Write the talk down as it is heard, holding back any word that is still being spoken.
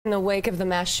In the wake of the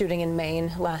mass shooting in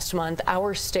Maine last month,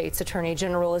 our state's attorney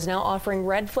general is now offering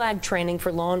red flag training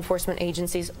for law enforcement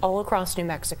agencies all across New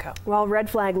Mexico. While red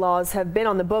flag laws have been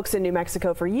on the books in New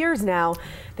Mexico for years now,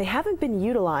 they haven't been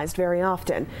utilized very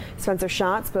often. Spencer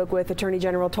Schott spoke with Attorney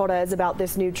General Torrez about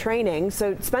this new training.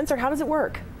 So, Spencer, how does it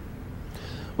work?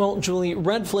 Well, Julie,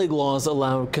 red flag laws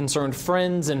allow concerned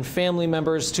friends and family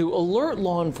members to alert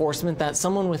law enforcement that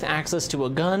someone with access to a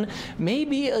gun may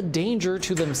be a danger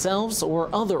to themselves or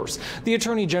others. The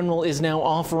Attorney General is now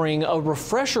offering a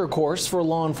refresher course for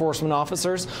law enforcement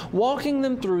officers, walking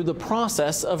them through the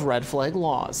process of red flag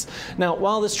laws. Now,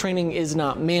 while this training is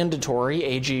not mandatory,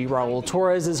 AG Raúl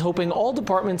Torrez is hoping all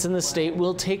departments in the state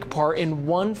will take part in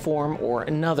one form or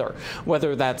another,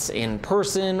 whether that's in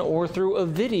person or through a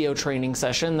video training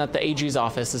session that the AG's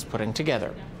office is putting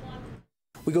together.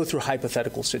 We go through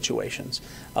hypothetical situations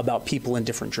about people in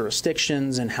different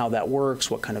jurisdictions and how that works,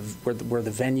 what kind of where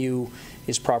the venue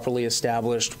is properly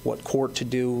established, what court to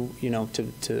do,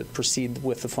 to proceed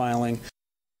with the filing.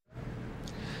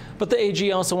 But the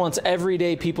AG also wants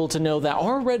everyday people to know that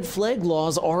our red flag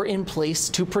laws are in place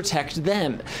to protect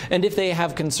them. And if they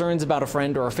have concerns about a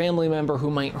friend or a family member who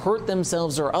might hurt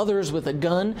themselves or others with a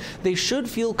gun, they should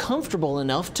feel comfortable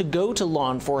enough to go to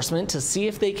law enforcement to see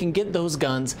if they can get those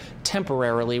guns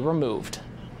temporarily removed.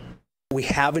 We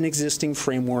have an existing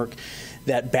framework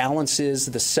that balances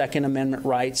the Second Amendment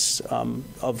rights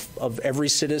of every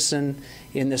citizen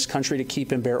in this country to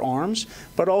keep and bear arms,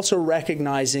 but also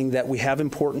recognizing that we have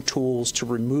important tools to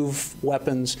remove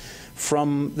weapons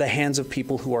from the hands of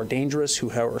people who are dangerous, who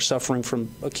are suffering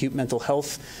from acute mental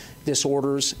health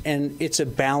disorders. And it's a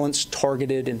balanced,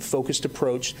 targeted, and focused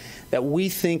approach that we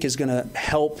think is going to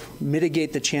help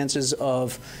mitigate the chances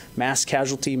of mass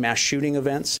casualty, mass shooting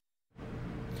events.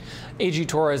 AG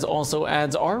Torrez also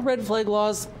adds our red flag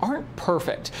laws aren't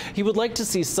perfect. He would like to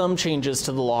see some changes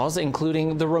to the laws,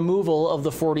 including the removal of the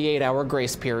 48-hour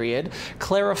grace period,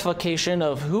 clarification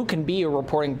of who can be a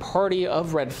reporting party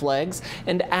of red flags,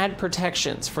 and add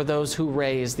protections for those who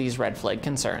raise these red flag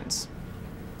concerns.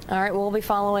 All right, we'll be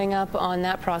following up on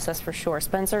that process for sure.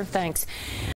 Spencer, thanks.